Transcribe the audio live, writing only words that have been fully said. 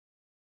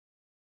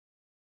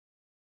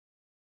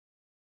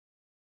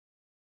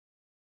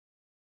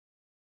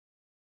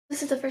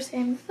This is the first day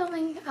I'm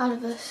filming out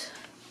of this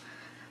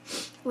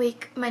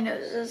week. My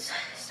nose is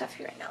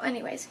stuffy right now.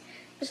 Anyways,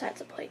 besides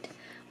the point.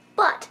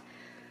 But,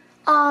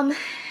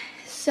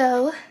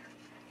 so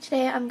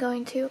today I'm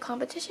going to a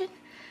competition.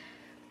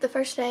 The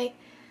first day.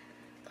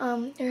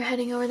 We're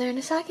heading over there in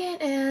a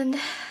second, and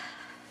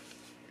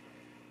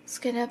it's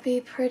gonna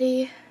be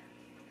pretty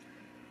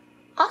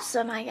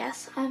awesome, I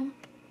guess. I'm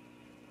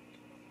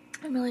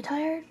really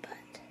tired, but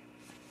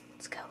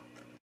let's go.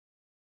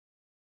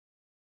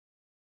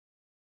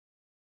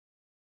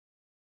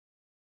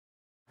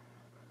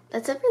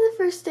 That's it for the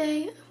first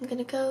day. I'm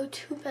gonna go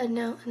to bed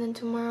now, and then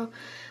tomorrow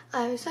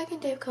I have a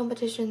second day of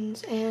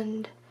competitions,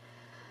 and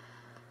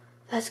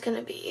that's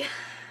gonna be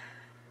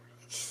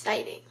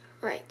exciting,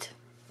 right?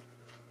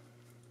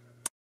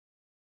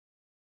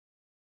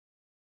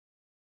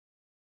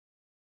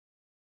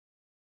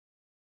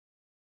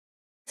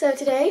 So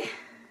today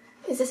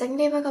is the second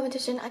day of my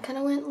competition. I kind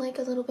of went like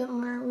a little bit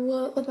more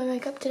with my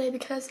makeup today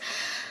because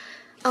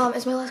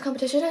it's my last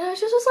competition, and I was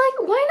just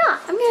like, why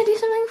not? I'm gonna do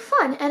something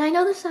fun. And I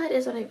know this side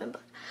is uneven,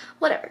 but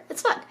whatever.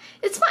 It's fun.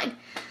 It's fine.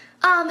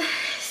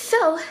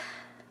 So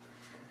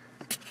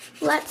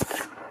let's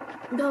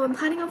go. I'm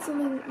planning on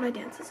filming my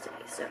dances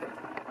today, so.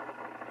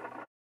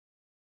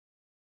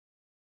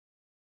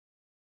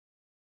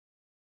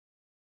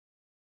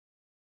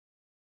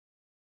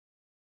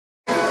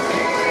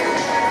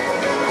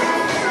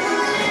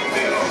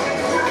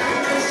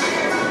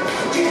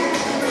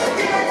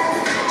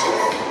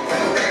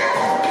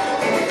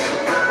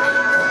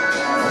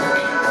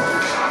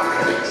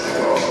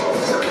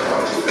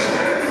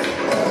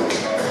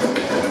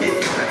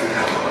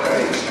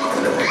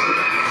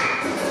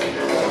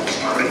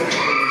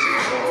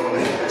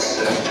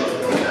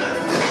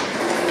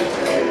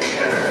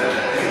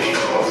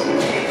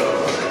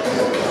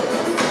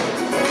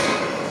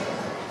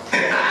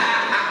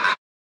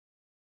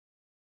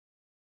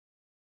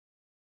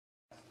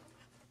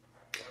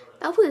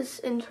 That was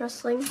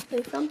interesting.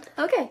 They filmed.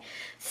 Okay,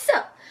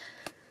 so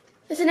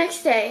it's the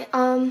next day.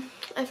 I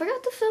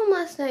forgot to film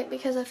last night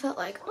because I felt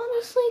like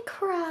honestly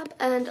crap,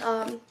 and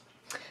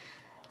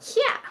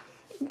yeah.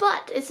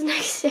 But it's the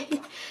next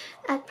day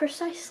at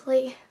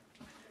precisely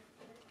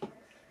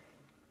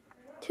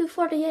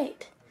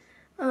 2:48.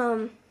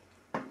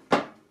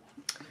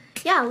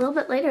 Yeah, a little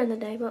bit later in the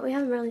day, but we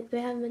haven't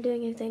been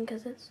doing anything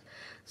because it's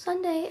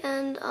Sunday,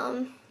 and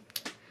don't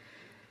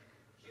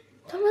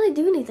really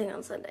do anything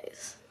on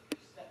Sundays.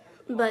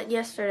 But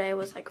yesterday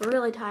was like a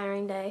really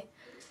tiring day,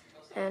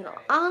 and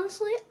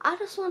honestly, I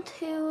just want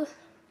to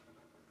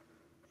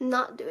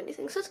not do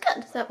anything. So it's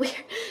good that we're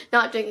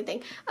not doing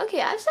anything.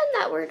 Okay, I've said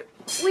that word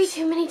way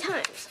too many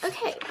times.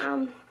 Okay,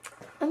 I'm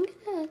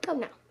gonna go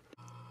now.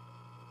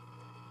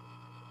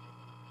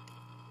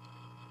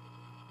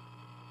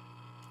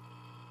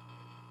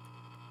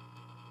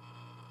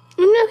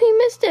 No, he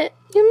missed it.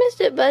 You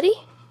missed it, buddy.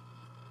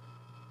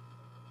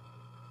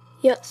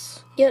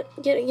 Yes. Get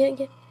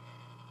it.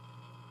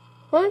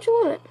 Why don't you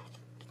want it?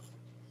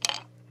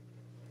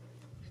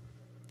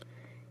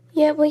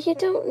 Yeah, well, you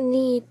don't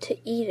need to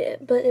eat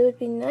it, but it would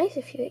be nice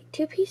if you ate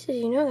 2 pieces.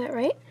 You know that,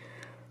 right?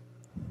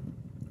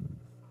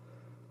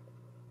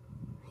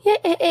 Yeah,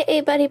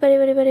 hey, buddy.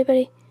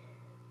 Buddy.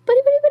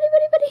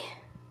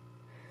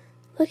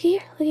 Look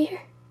here.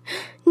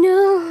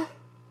 No.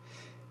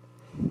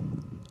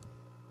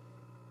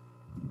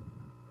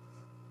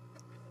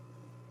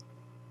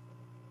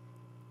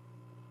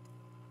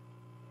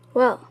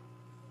 Well.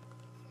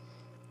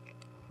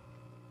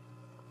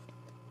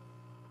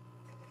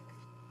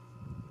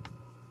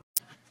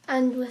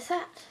 And with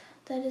that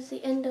is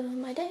the end of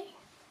my day.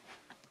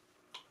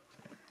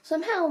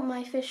 Somehow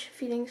my fish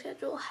feeding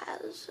schedule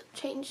has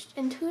changed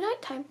into a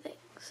nighttime thing.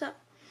 So,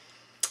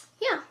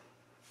 yeah.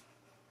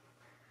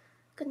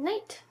 Good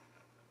night.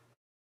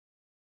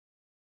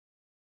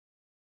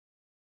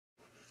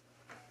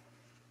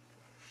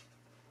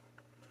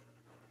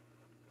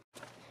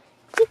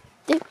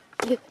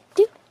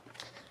 Do.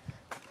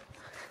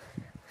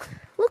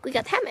 Look, we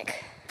got hammock.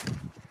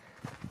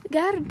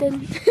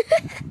 Garden.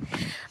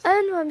 I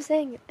don't know why I'm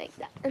saying it like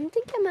that. I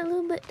think I'm a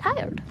little bit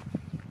tired.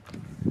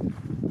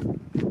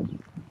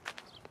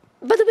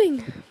 Bada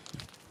bing.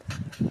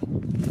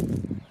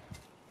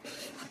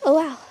 Oh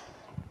wow.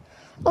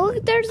 Oh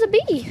look, there's a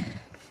bee.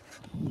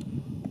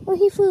 Oh,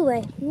 he flew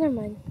away. Never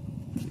mind.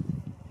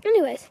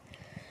 Anyways,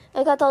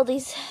 I got all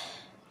these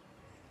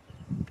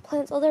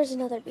plants. Oh, there's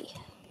another bee.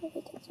 Let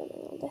me take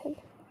something onto him.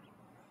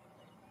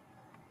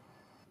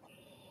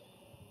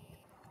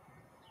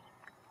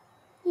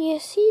 Yeah,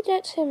 see,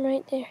 that's him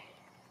right there.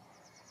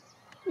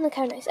 Look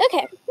how nice.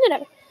 Okay,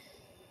 whatever.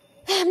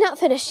 I'm not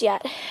finished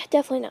yet.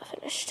 Definitely not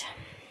finished.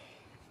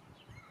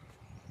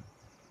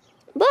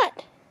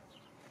 But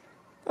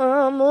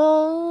I'm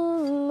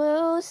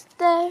almost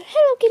there.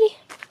 Hello, kitty.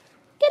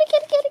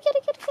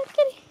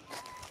 Kitty.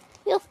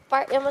 You'll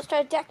fart. You almost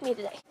tried to attack me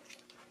today.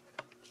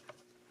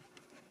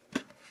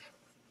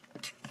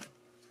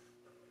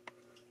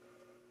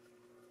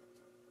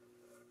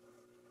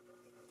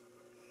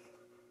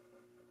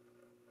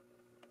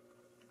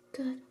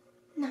 Good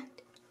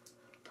night.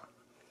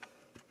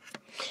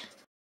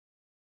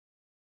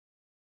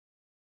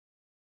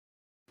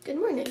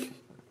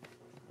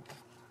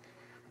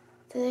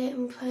 Today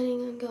I'm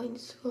planning on going to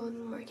school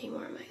and working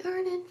more on my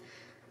garden.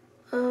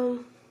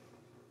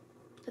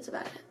 That's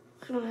about it.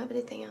 I don't have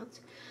anything else.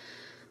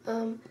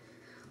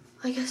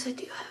 I guess I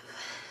do have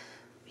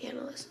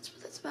piano lessons,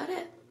 but that's about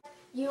it.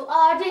 You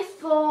are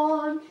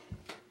deformed,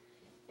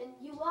 and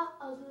you are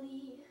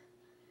ugly,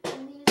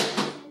 and these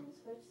things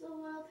which the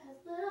world has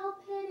little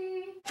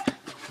pity.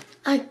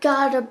 I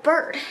got a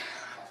bird.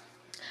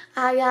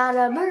 I got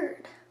a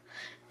bird,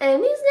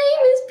 and his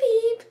name is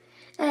Peep,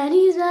 and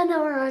he's an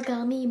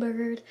origami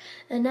bird,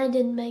 and I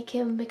didn't make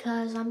him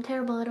because I'm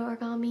terrible at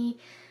origami.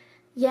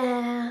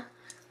 Yeah.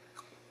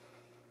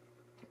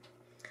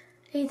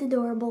 He's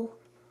adorable.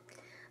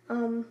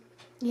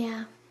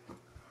 Yeah.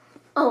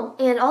 Oh,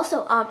 and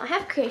also, I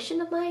have a creation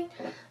of mine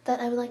that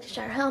I would like to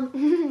share.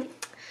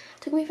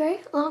 Took me a very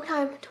long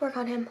time to work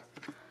on him.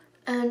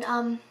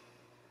 And,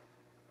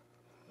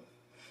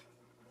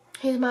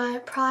 he's my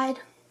pride.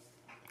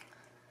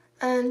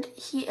 And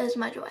he is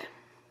my joy.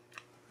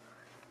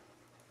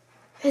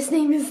 His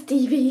name is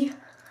Stevie.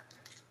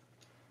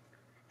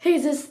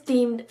 He's a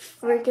steamed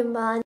freaking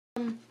bun.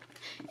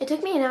 It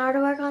took me an hour to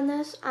work on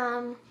this.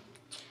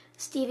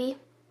 Stevie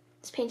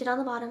is painted on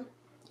the bottom.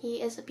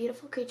 He is a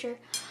beautiful creature.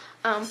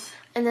 And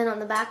then on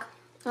the back,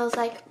 I was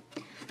like,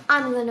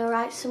 I'm gonna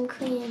write some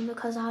Korean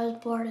because I was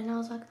bored, and I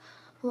was like,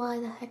 why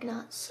the heck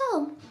not?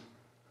 So,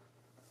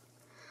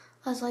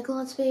 I was like,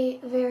 let's be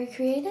very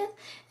creative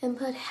and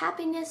put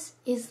happiness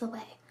is the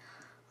way.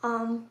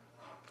 I'm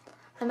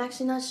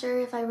actually not sure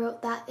if I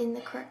wrote that in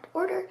the correct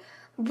order,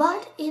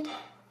 but it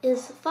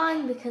is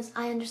fine because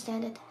I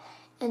understand it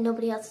and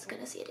nobody else is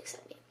gonna see it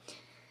except me.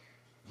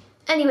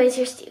 Anyways,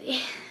 here's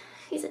Stevie.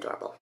 He's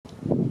adorable.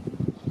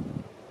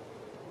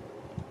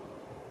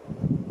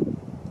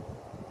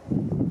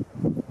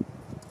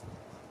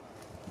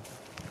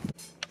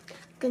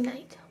 Good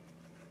night.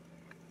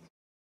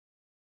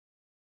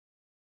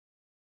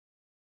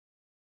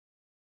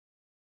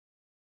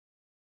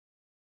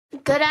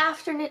 Good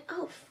afternoon.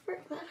 Oh,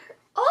 frick, that hurt.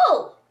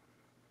 Oh!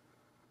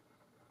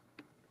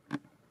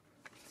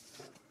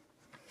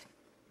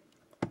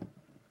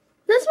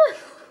 That's my...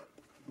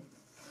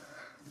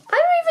 I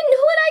don't even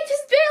know what I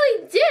just barely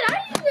did. I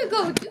didn't even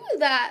go do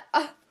that.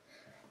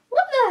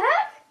 What the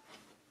heck?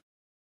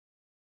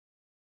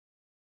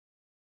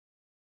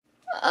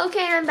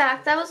 Okay, I'm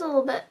back. That was a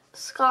little bit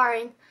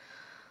scarring.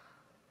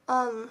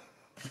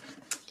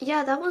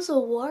 Yeah, that was a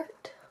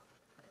wart.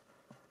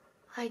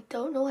 I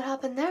don't know what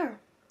happened there.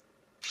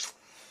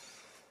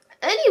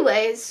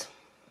 Anyways,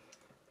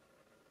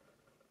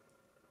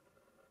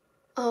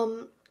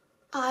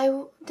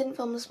 I didn't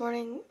film this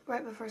morning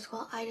right before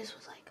school. I just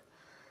was like,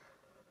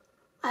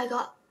 I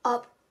got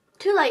up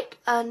too late,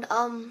 and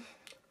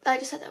I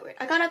just said that weird.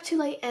 I got up too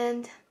late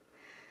and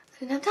I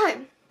didn't have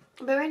time.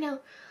 But right now,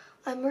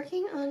 I'm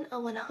working on a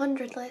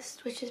 100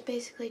 list, which is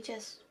basically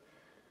just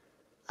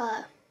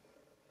a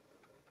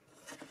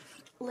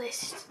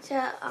list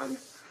to,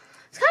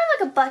 it's kind of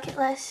like a bucket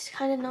list,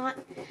 kind of not,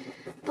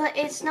 but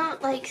it's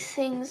not like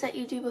things that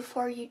you do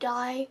before you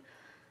die.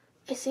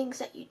 It's things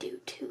that you do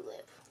to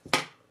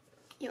live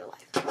your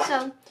life.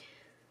 So,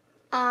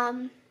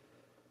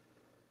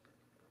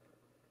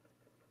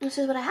 this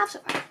is what I have so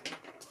far.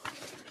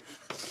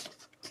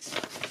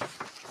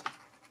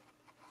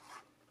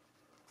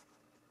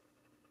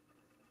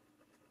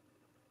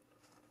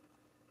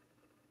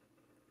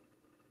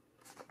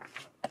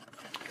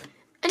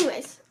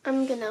 Anyways,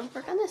 I'm gonna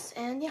work on this,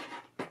 and yeah.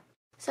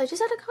 So I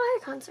just had a choir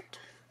concert.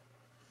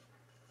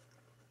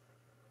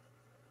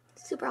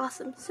 Super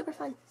awesome, super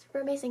fun, super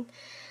amazing.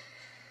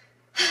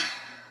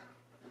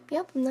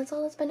 Yep, and that's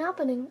all that's been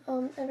happening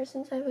ever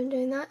since I've been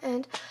doing that,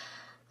 and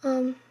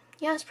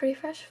yeah, it's pretty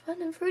fresh,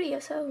 fun, and fruity,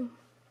 so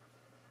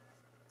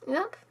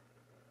yep.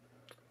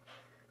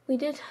 We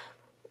did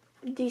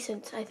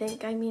decent, I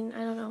think. I mean,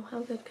 I don't know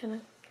how good can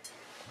a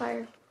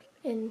choir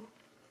in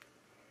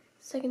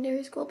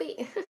secondary school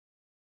be.